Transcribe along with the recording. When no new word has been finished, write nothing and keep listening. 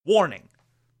Warning: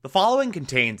 the following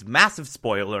contains massive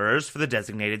spoilers for the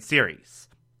designated series.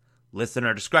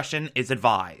 Listener discretion is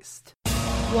advised.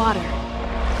 Water.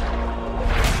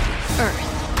 Earth.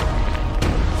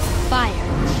 Fire.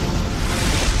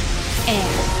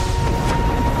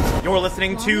 Air. You're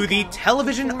listening to the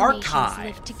Television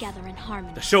Archive,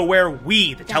 the show where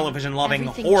we, the television-loving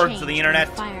hordes of the internet,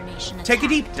 take a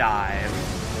deep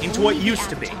dive into what used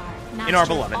to be in our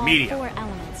beloved media.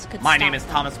 My name is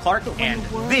Thomas Clark, and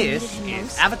this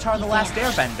is Avatar: The Last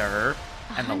Airbender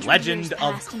and the Legend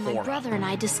of Korra. My brother and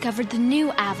I discovered the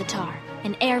new Avatar,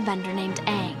 an airbender named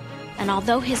Aang. And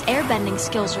although his airbending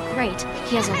skills are great,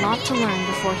 he has a lot to learn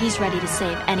before he's ready to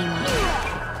save anyone.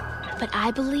 But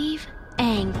I believe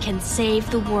Aang can save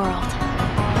the world.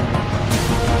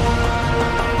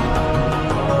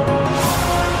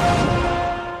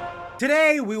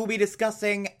 Today, we will be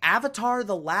discussing Avatar: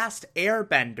 The Last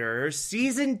Airbender,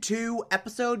 Season 2,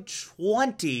 Episode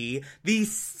 20, the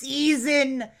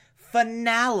season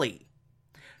finale,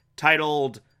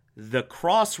 titled The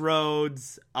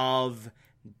Crossroads of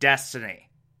Destiny.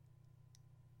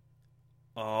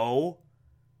 Oh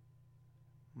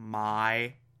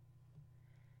my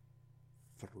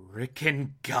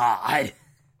frickin' God.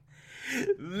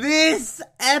 This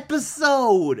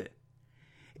episode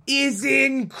is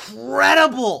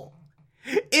incredible.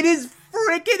 It is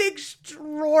freaking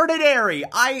extraordinary.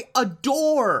 I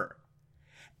adore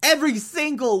every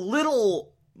single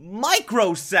little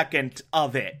microsecond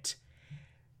of it.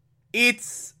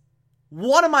 It's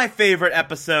one of my favorite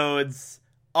episodes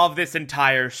of this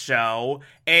entire show.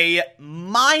 A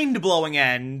mind-blowing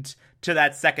end to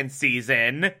that second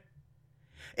season.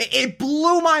 It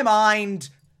blew my mind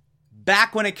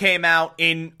back when it came out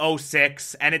in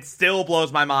 2006, and it still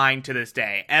blows my mind to this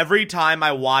day. Every time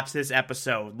I watch this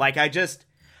episode,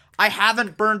 I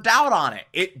haven't burnt out on it.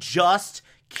 It just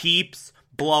keeps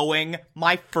blowing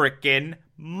my frickin'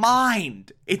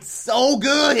 mind. It's so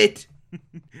good.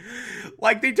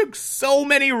 They took so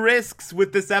many risks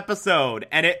with this episode,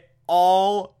 and it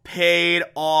all paid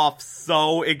off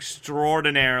so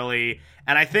extraordinarily.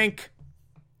 And I think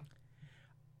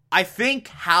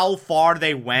how far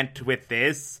they went with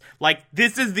this,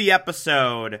 this is the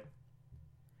episode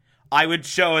I would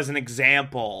show as an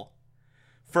example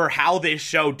for how this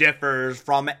show differs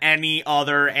from any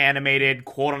other animated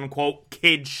quote-unquote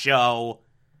kid show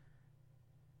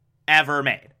ever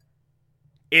made.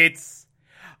 It's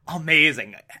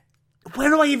amazing.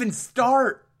 Where do I even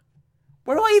start?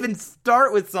 Where do I even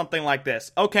start with something like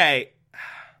this? Okay,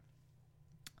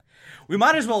 we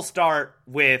might as well start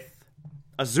with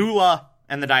Azula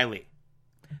and the Dai Li.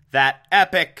 That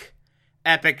epic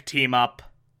team up.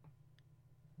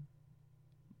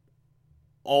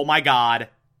 Oh my god.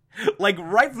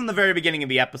 Right from the very beginning of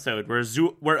the episode, where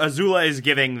Azula is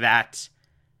giving that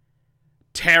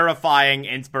terrifying,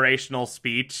 inspirational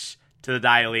speech to the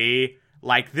Dai Li,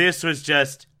 this was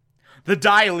just... The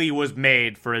Dai Li was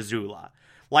made for Azula.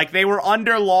 They were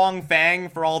under Long Fang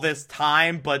for all this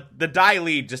time, but the Dai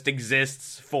Li just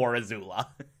exists for Azula.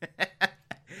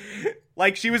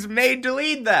 She was made to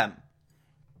lead them.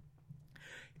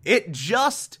 It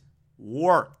just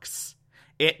works.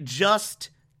 It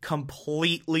just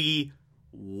completely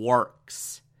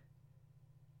works.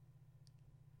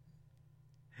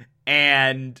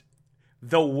 And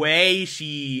the way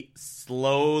she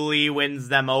slowly wins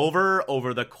them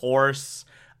over the course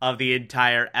of the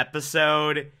entire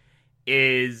episode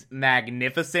is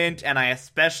magnificent, and I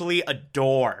especially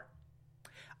adore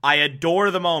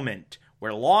the moment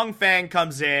where Long Fang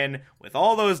comes in with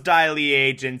all those Dai Li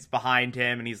agents behind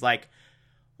him, and he's like,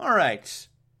 alright,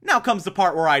 now comes the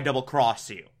part where I double-cross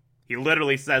you. He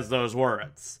literally says those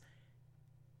words.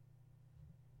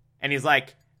 And he's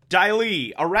like, Dai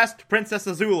Li, arrest Princess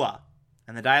Azula.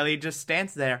 And the Dai Li just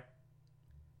stands there,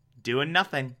 doing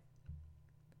nothing.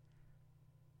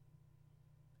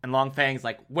 And Long Fang's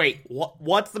like, wait,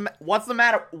 what's the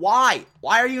matter? Why?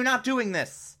 Why are you not doing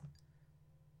this?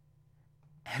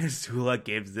 And Azula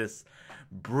gives this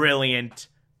brilliant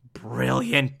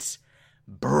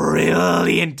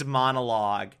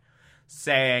monologue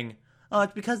saying, oh,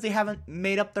 it's because they haven't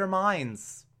made up their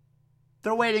minds.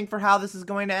 They're waiting for how this is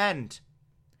going to end.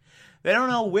 They don't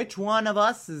know which one of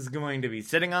us is going to be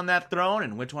sitting on that throne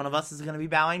and which one of us is going to be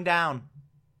bowing down.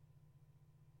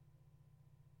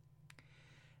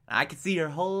 I could see your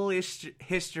whole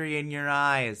history in your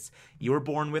eyes. You were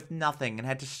born with nothing and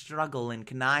had to struggle and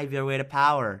connive your way to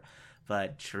power.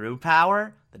 But true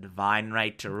power, the divine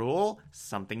right to rule,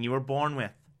 something you were born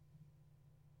with.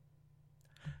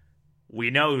 We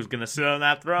know who's going to sit on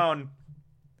that throne.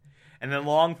 And then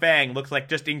Long Fang looks like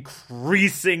just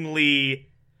increasingly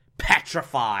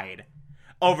petrified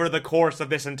over the course of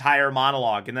this entire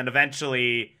monologue. And then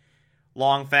eventually,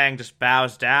 Long Feng just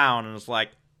bows down and is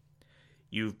like,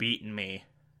 "You've beaten me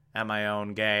at my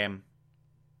own game."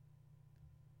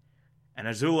 And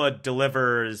Azula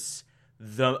delivers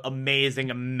the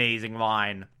amazing, amazing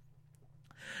line,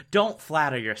 "Don't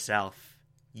flatter yourself.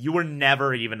 You were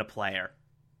never even a player."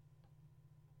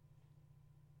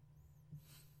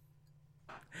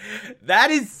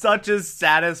 That is such a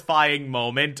satisfying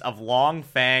moment of Long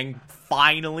Feng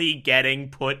finally getting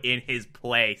put in his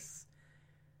place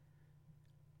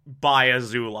by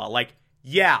Azula. Like,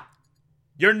 yeah,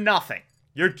 you're nothing.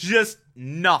 You're just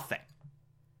nothing.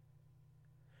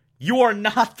 You are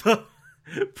not the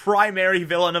primary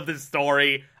villain of this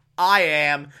story. I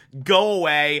am. Go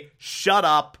away. Shut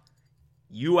up.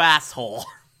 You asshole.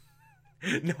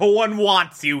 No one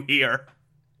wants you here.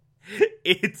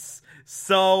 It's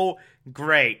so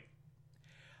great.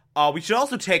 We should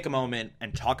also take a moment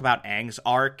and talk about Aang's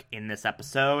arc in this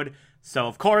episode. So,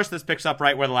 of course, this picks up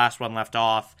right where the last one left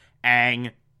off.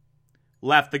 Aang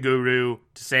left the Guru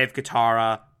to save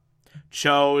Katara,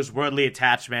 chose worldly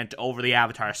attachment over the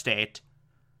Avatar state,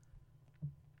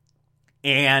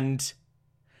 and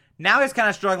now he's kind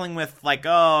of struggling with, like,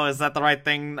 oh, is that the right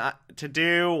thing to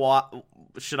do?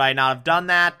 Should I not have done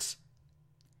that?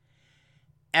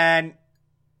 And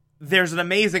there's an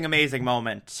amazing, amazing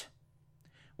moment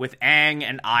with Aang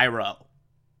and Iroh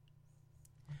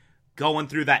going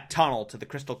through that tunnel to the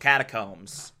Crystal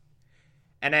Catacombs.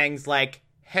 And Aang's like,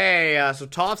 "Hey, so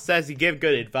Toph says you give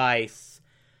good advice.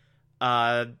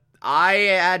 I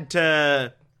had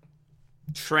to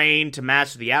train to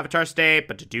match the Avatar state,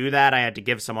 but to do that, I had to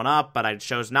give someone up, but I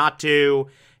chose not to.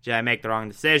 Did I make the wrong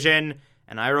decision?"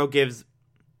 And Iroh gives,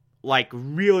 like,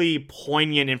 really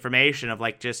poignant information of,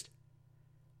 like, just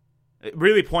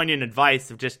really poignant advice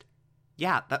of just,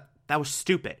 yeah, that was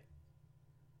stupid.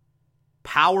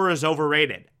 Power is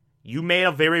overrated. You made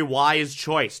a very wise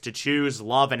choice to choose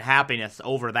love and happiness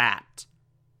over that.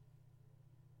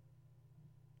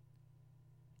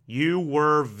 You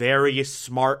were very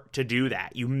smart to do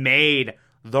that. You made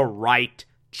the right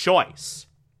choice.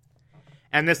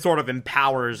 And this sort of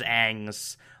empowers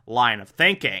Aang's line of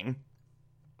thinking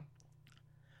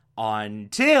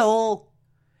until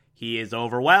he is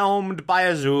overwhelmed by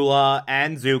Azula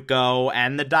and Zuko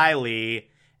and the Dai Li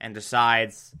and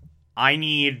decides, I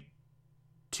need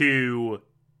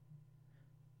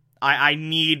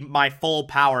my full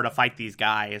power to fight these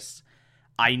guys.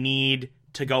 I need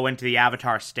to go into the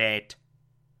Avatar state.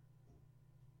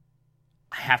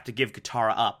 I have to give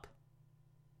Katara up.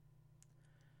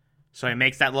 So he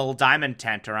makes that little diamond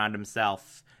tent around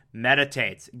himself,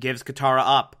 meditates, gives Katara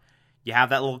up. You have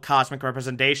that little cosmic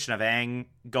representation of Aang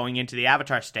going into the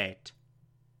Avatar state.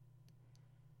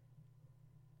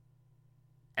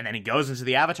 And then he goes into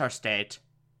the Avatar state,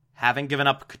 having given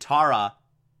up Katara.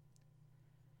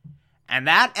 And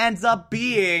that ends up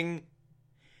being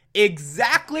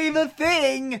exactly the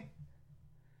thing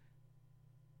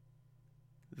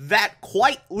that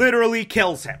quite literally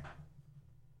kills him.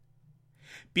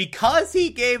 Because he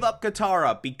gave up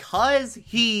Katara, because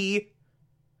he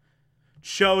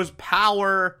chose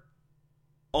power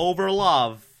over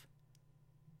love,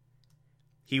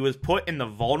 he was put in the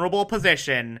vulnerable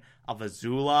position of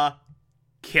Azula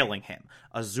killing him.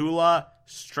 Azula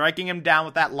striking him down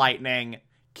with that lightning,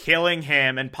 killing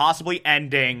him, and possibly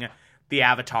ending the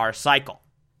Avatar cycle.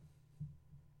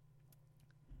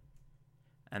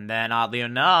 And then, oddly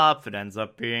enough, it ends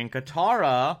up being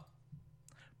Katara,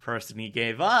 person he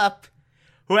gave up,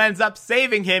 who ends up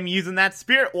saving him using that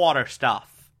spirit water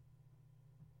stuff.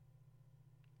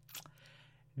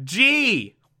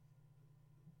 Gee!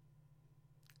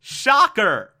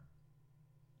 Shocker!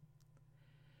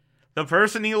 The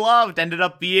person he loved ended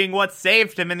up being what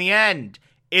saved him in the end.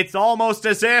 It's almost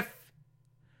as if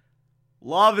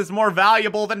love is more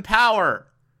valuable than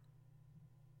power.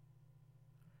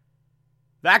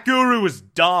 That Guru was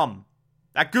dumb.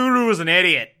 That Guru was an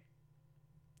idiot.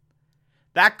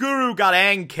 That Guru got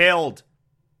Aang killed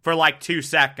for like 2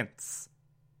 seconds.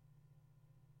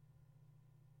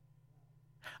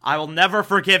 I will never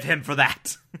forgive him for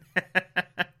that.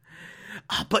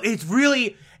 But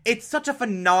it's such a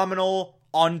phenomenal,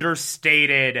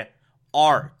 understated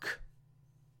arc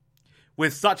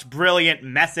with such brilliant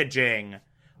messaging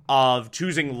of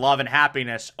choosing love and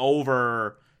happiness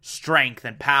over strength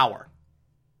and power.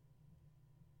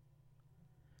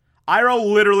 Iroh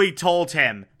literally told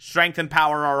him strength and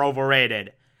power are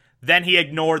overrated. Then he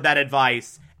ignored that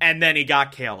advice, and then he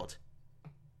got killed.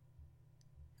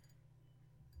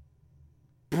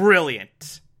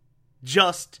 Brilliant.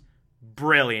 Just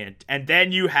brilliant. And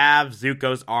then you have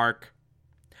Zuko's arc.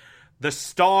 The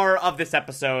star of this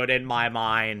episode, in my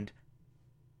mind,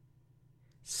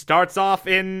 starts off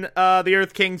in the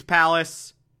Earth King's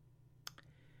palace.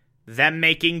 Them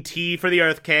making tea for the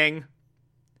Earth King.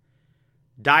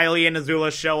 Dai Li and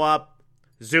Azula show up.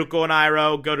 Zuko and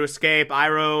Iroh go to escape.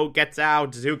 Iroh gets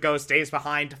out. Zuko stays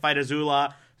behind to fight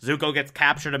Azula. Zuko gets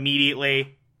captured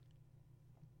immediately.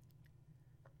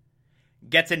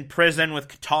 Gets in prison with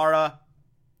Katara.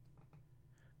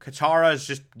 Katara is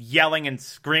just yelling and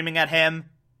screaming at him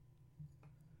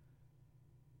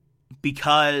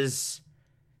because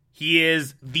he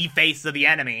is the face of the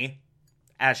enemy,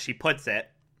 as she puts it.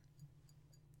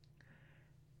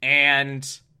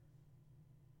 And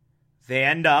they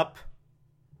end up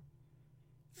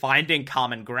finding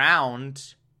common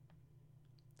ground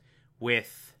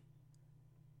with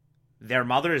their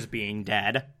mothers being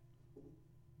dead.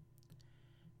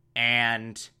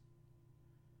 And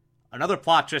another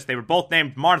plot twist, they were both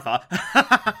named Martha.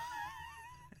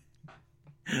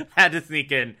 had to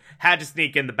sneak in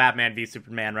the Batman v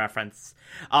Superman reference.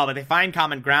 But they find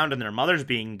common ground in their mothers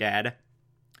being dead.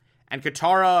 And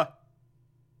Katara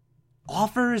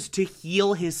offers to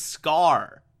heal his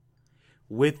scar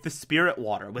with the spirit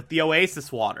water, with the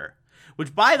oasis water.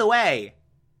 Which, by the way,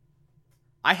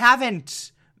 I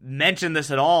haven't mentioned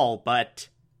this at all, but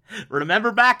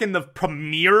remember back in the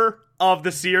premiere of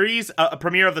the series,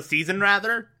 premiere of the season,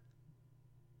 rather,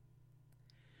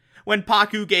 when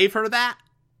Pakku gave her that?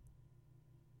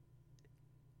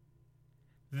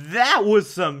 That was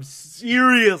some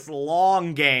serious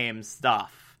long game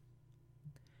stuff.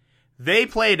 They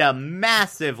played a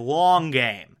massive long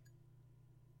game.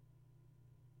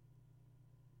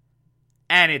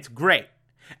 And it's great.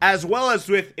 As well as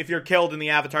with, if you're killed in the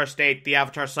Avatar state, the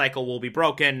Avatar cycle will be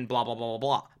broken, blah, blah, blah,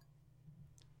 blah, blah.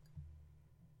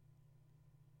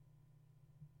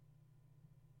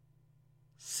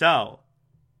 So,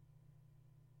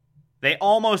 they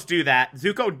almost do that.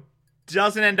 Zuko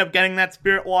doesn't end up getting that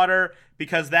spirit water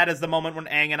because that is the moment when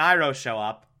Aang and Iroh show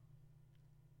up.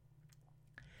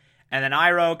 And then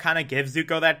Iroh kind of gives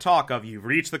Zuko that talk of, you've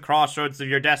reached the crossroads of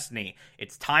your destiny.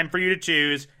 It's time for you to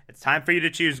choose. It's time for you to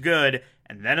choose good.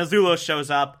 And then Azula shows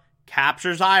up,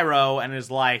 captures Iroh, and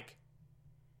is like,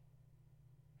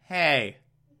 hey,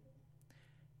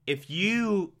 if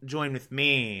you join with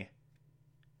me,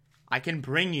 I can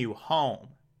bring you home.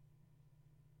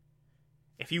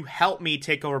 If you help me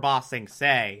take over Ba Sing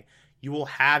Se, you will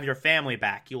have your family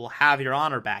back. You will have your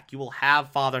honor back. You will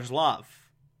have father's love.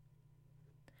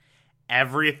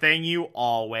 Everything you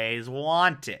always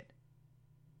wanted.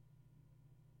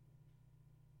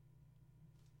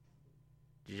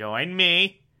 Join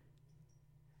me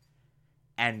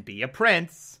and be a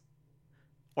prince,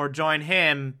 or join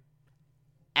him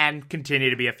and continue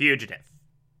to be a fugitive.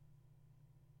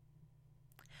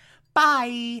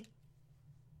 Bye!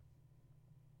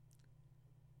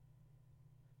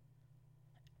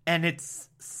 And it's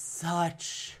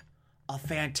such a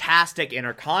fantastic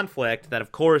inner conflict that,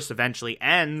 of course, eventually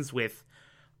ends with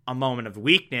a moment of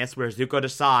weakness where Zuko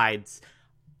decides,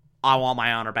 I want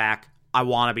my honor back. I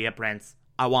want to be a prince.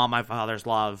 I want my father's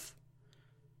love.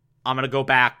 I'm going to go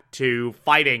back to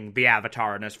fighting the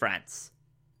Avatar and his friends.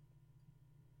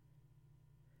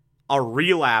 A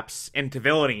relapse into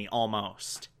villainy,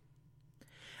 almost.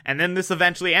 And then this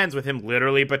eventually ends with him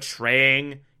literally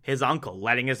betraying his uncle,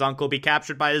 letting his uncle be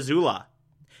captured by Azula.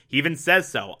 He even says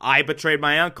so. I betrayed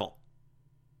my uncle.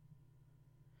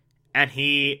 And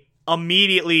he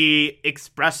immediately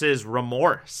expresses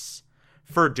remorse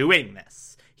for doing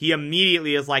this. He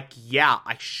immediately is like, yeah,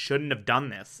 I shouldn't have done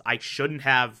this. I shouldn't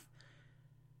have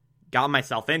got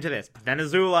myself into this. But then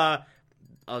Azula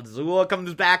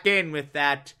comes back in with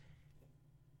that,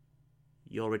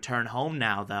 you'll return home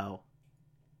now, though.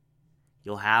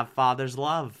 You'll have father's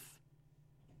love.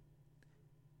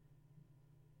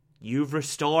 You've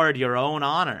restored your own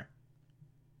honor.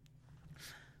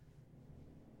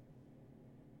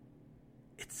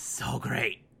 It's so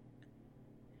great.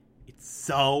 It's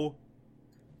so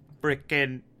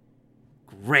freaking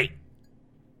great.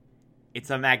 It's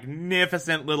a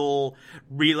magnificent little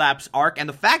relapse arc, and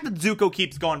the fact that Zuko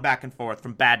keeps going back and forth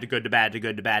from bad to good to bad to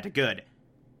good to bad to good,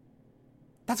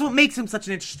 that's what makes him such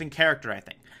an interesting character, I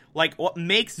think. Like, what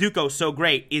makes Zuko so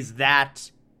great is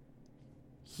that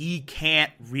he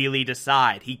can't really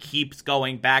decide. He keeps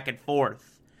going back and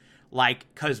forth.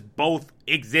 Like, because both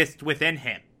exist within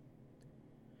him.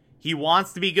 He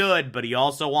wants to be good, but he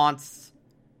also wants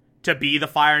to be the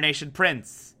Fire Nation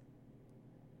prince.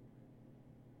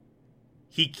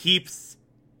 He keeps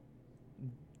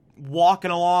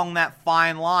walking along that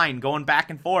fine line, going back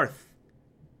and forth.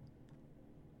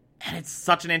 And it's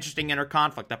such an interesting inner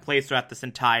conflict that plays throughout this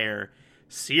entire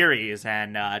series.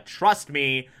 And trust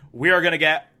me, we are going to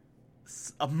get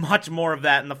much more of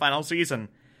that in the final season.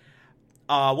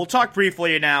 We'll talk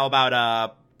briefly now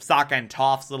about Sokka and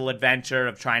Toph's little adventure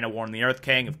of trying to warn the Earth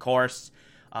King, of course.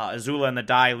 Azula and the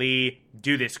Dai Li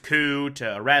do this coup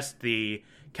to arrest the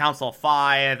Council of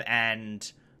Five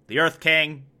and the Earth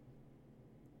King.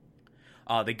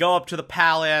 They go up to the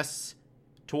palace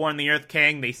to warn the Earth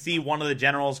King. They see one of the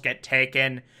generals get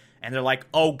taken, and they're like,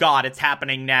 oh god, it's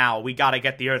happening now. We gotta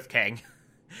get the Earth King.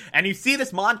 And you see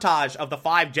this montage of the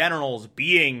 5 generals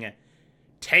being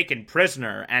taken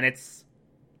prisoner, and it's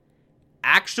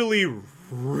actually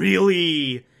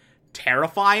really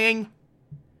terrifying.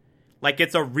 Like,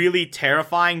 it's a really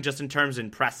terrifying, just in terms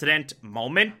in precedent,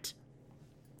 moment.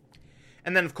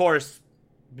 And then, of course,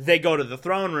 they go to the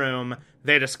throne room.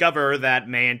 They discover that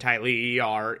Mei and Ty Lee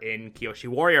are in Kyoshi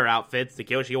warrior outfits. The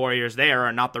Kyoshi warriors there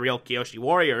are not the real Kyoshi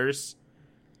warriors.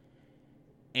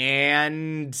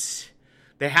 And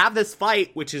they have this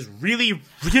fight, which is really,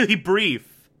 really brief.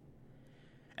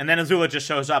 And then Azula just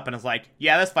shows up and is like,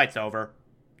 yeah, this fight's over.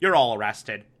 You're all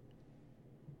arrested.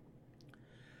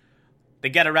 They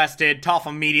get arrested. Toph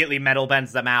immediately metal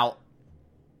bends them out.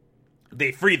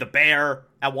 They free the bear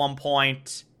at one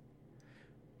point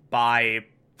by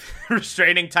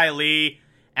restraining Ty Lee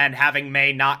and having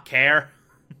Mei not care.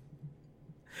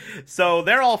 So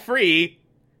they're all free.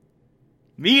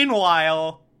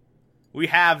 Meanwhile, we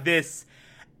have this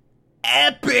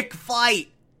epic fight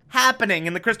happening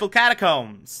in the Crystal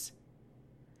Catacombs.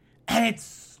 And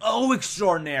it's so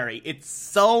extraordinary. It's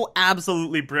so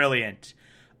absolutely brilliant.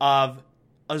 Of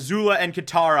Azula and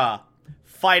Katara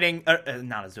fighting...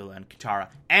 not Azula and Katara.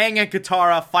 Aang and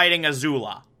Katara fighting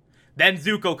Azula. Then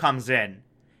Zuko comes in.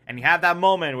 And you have that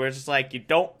moment where it's just like, you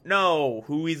don't know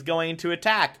who he's going to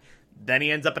attack. Then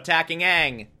he ends up attacking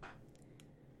Aang.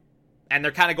 And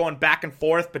they're kind of going back and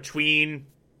forth between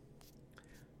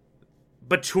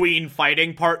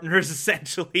fighting partners,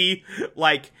 essentially.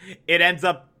 Like, it ends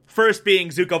up first being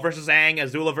Zuko versus Aang,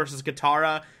 Azula versus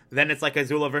Katara. Then it's like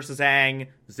Azula versus Aang,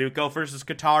 Zuko versus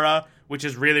Katara, which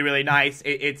is really, really nice.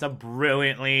 It's a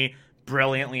brilliantly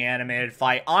animated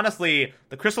fight. Honestly,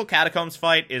 the Crystal Catacombs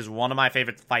fight is one of my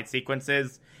favorite fight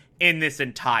sequences in this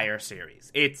entire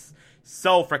series. It's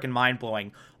so freaking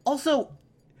mind-blowing. Also,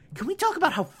 can we talk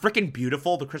about how freaking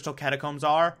beautiful the Crystal Catacombs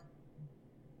are?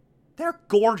 They're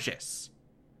gorgeous.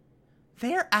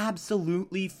 They're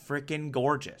absolutely freaking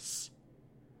gorgeous.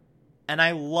 And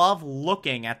I love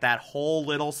looking at that whole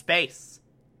little space.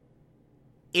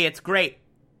 It's great.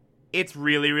 It's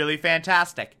really, really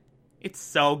fantastic. It's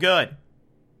so good.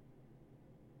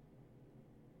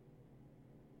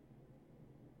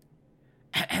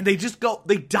 And they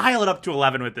dial it up to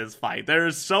 11 with this fight.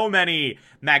 There's so many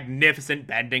magnificent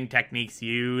bending techniques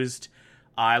used.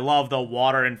 I love the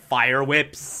water and fire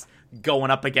whips going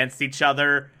up against each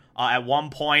other. At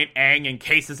one point, Aang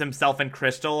encases himself in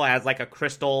crystal as like a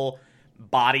crystal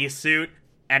bodysuit,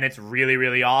 and it's really,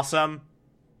 really awesome.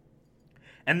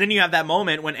 And then you have that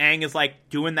moment when Aang is like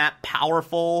doing that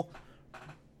powerful,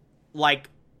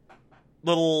 like,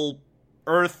 little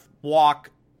earth walk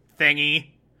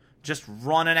thingy, just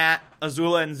running at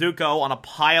Azula and Zuko on a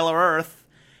pile of earth,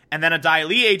 and then a Dai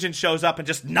Li agent shows up and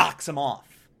just knocks him off.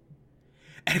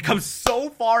 And it comes so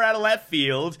far out of left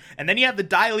field, and then you have the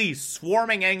Dai Li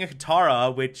swarming Aang and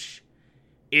Katara, which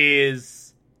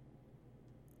is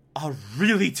a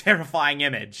really terrifying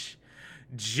image.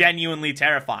 Genuinely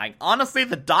terrifying. Honestly,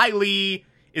 the Dai Li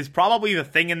is probably the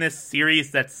thing in this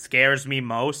series that scares me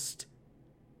most.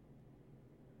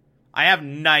 I have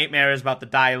nightmares about the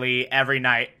Dai Li every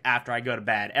night after I go to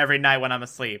bed. Every night when I'm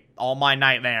asleep. All my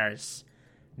nightmares.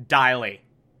 Dai Li.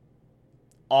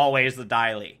 Always the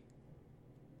Dai Li.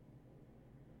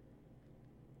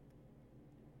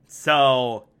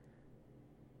 So,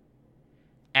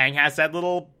 Aang has that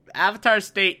little Avatar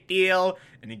State deal,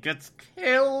 and he gets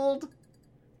killed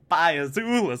by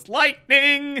Azula's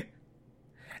lightning,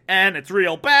 and it's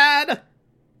real bad.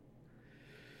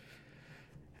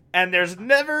 And there's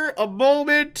never a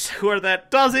moment where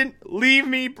that doesn't leave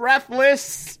me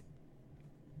breathless.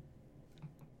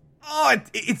 Oh,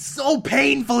 it's so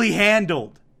painfully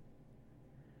handled.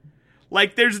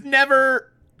 Like, there's never...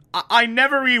 I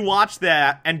never rewatch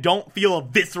that and don't feel a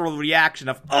visceral reaction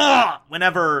of, ugh,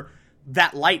 whenever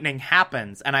that lightning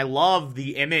happens. And I love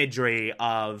the imagery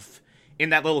of, in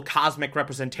that little cosmic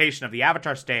representation of the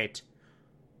Avatar State,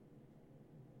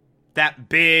 that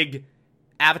big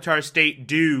Avatar State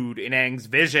dude in Aang's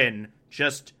vision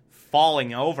just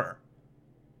falling over.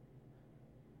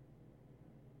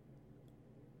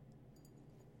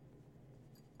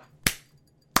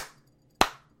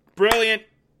 Brilliant.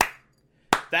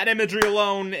 That imagery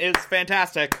alone is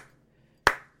fantastic.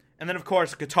 And then, of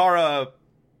course, Katara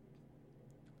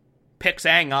picks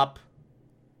Aang up.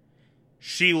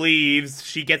 She leaves.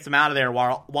 She gets him out of there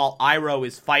while Iroh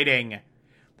is fighting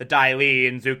the Dai Li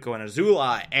and Zuko and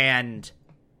Azula. And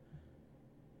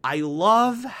I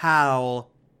love how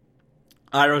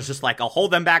Iroh's just like, I'll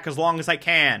hold them back as long as I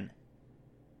can.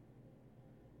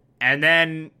 And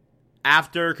then,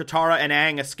 after Katara and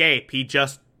Aang escape, he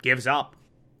just gives up.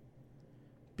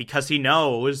 Because he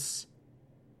knows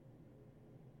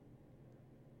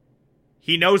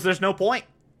there's no point.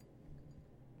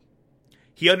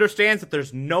 He understands that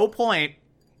there's no point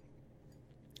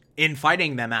in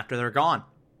fighting them after they're gone.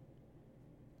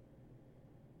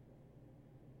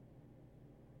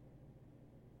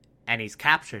 And he's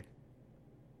captured.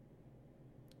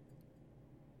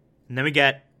 And then we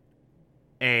get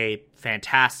a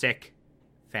fantastic,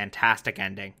 fantastic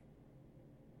ending.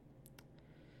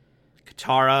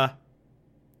 Katara,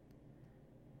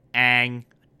 Aang,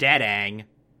 dead Aang,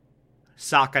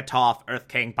 Sokka, Toph, Earth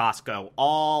King, Bosco,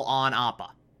 all on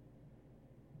Appa.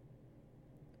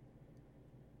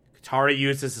 Katara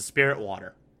uses the spirit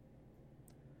water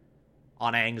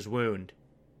on Aang's wound.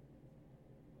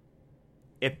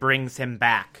 It brings him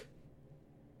back.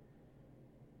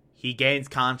 He gains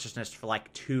consciousness for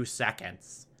like 2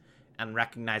 seconds and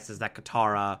recognizes that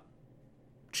Katara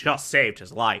just saved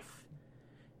his life.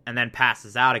 And then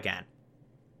passes out again.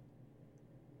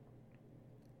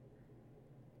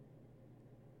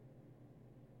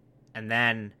 And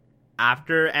then,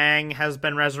 after Aang has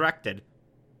been resurrected,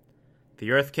 the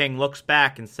Earth King looks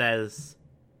back and says,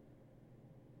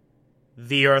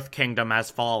 "The Earth Kingdom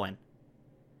has fallen."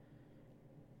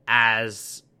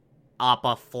 As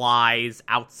Appa flies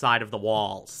outside of the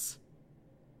walls.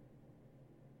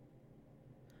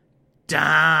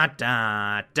 Da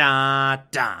da da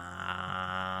da.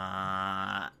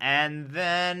 And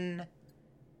then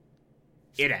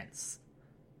it ends.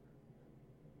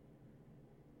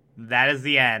 That is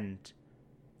the end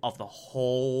of the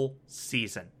whole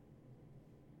season.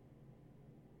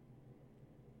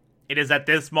 It is at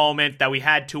this moment that we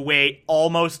had to wait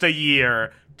almost a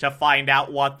year to find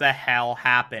out what the hell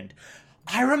happened.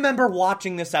 I remember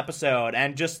watching this episode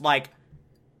and just like,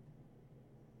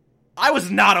 I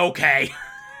was not okay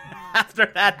after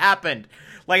that happened.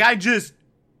 Like, I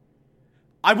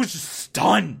was just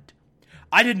stunned.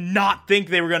 I did not think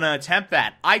they were going to attempt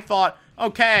that. I thought,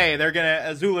 okay,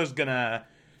 Azula's gonna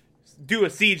do a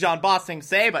siege on Ba Sing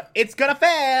Se, but it's gonna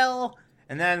fail.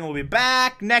 And then we'll be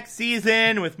back next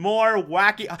season with more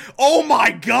wacky... Oh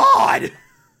my god!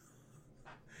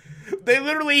 They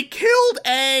literally killed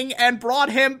Aang and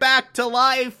brought him back to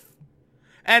life.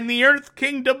 And the Earth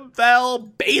Kingdom fell.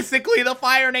 Basically, the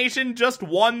Fire Nation just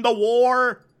won the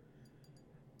war.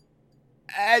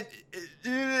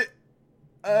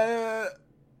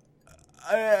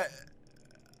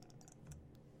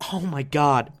 Oh my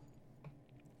god.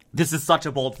 This is such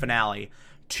a bold finale.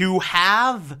 To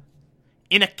have,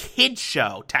 in a kid's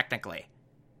show, technically,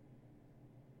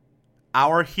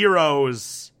 our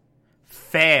heroes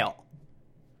fail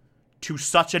to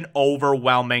such an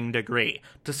overwhelming degree,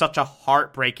 to such a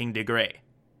heartbreaking degree.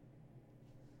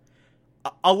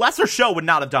 A lesser show would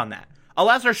not have done that. A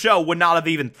lesser show would not have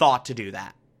even thought to do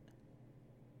that.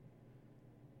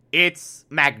 It's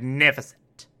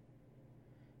magnificent.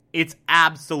 It's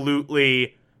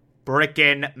absolutely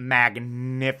frickin'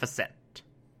 magnificent.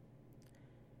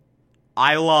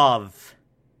 I love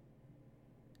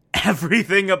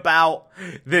everything about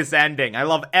this ending. I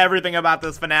love everything about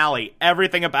this finale.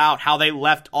 Everything about how they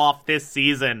left off this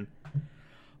season.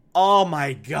 Oh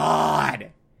my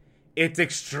god. It's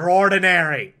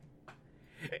extraordinary.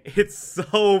 It's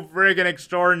so friggin'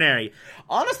 extraordinary.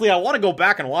 Honestly, I want to go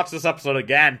back and watch this episode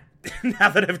again. Now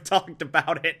that I've talked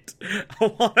about it, I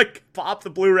want to pop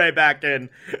the Blu-ray back in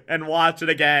and watch it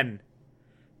again.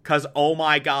 Because, oh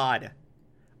my god.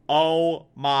 Oh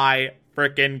my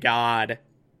frickin' god.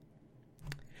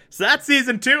 So that's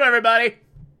season 2, everybody.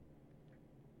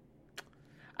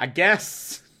 I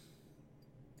guess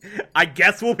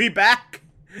we'll be back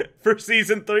for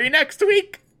season 3 next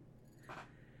week.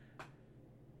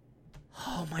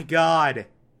 Oh my god.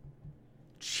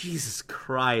 Jesus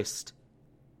Christ.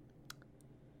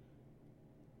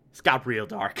 This got real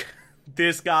dark.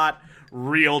 This got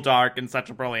real dark in such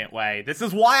a brilliant way. This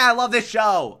is why I love this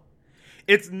show.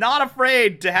 It's not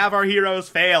afraid to have our heroes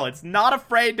fail. It's not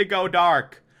afraid to go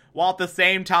dark, while at the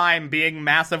same time being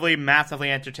massively,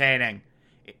 massively entertaining.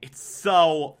 It's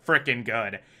so freaking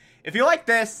good. If you like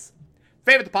this,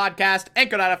 favorite the podcast,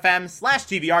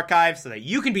 anchor.fm/TV archive so that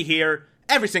you can be here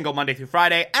every single Monday through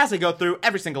Friday as I go through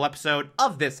every single episode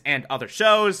of this and other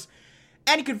shows.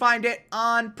 And you can find it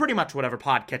on pretty much whatever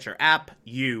podcatcher app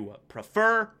you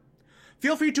prefer.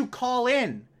 Feel free to call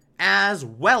in as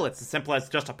well. It's as simple as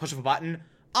just a push of a button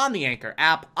on the Anchor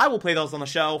app. I will play those on the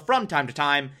show from time to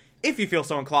time if you feel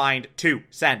so inclined to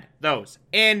send those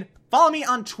in. Follow me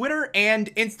on Twitter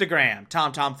and Instagram,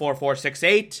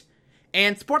 TomTom4468,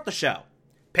 and support the show.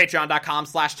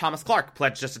 Patreon.com/Thomas Clark.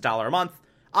 Pledge just $1 a month.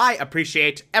 I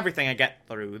appreciate everything I get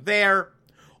through there.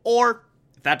 Or,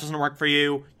 if that doesn't work for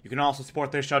you, you can also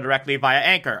support this show directly via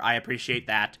Anchor. I appreciate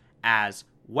that as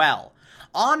well.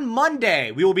 On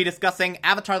Monday, we will be discussing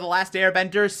Avatar: The Last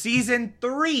Airbender Season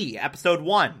 3, Episode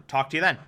 1. Talk to you then.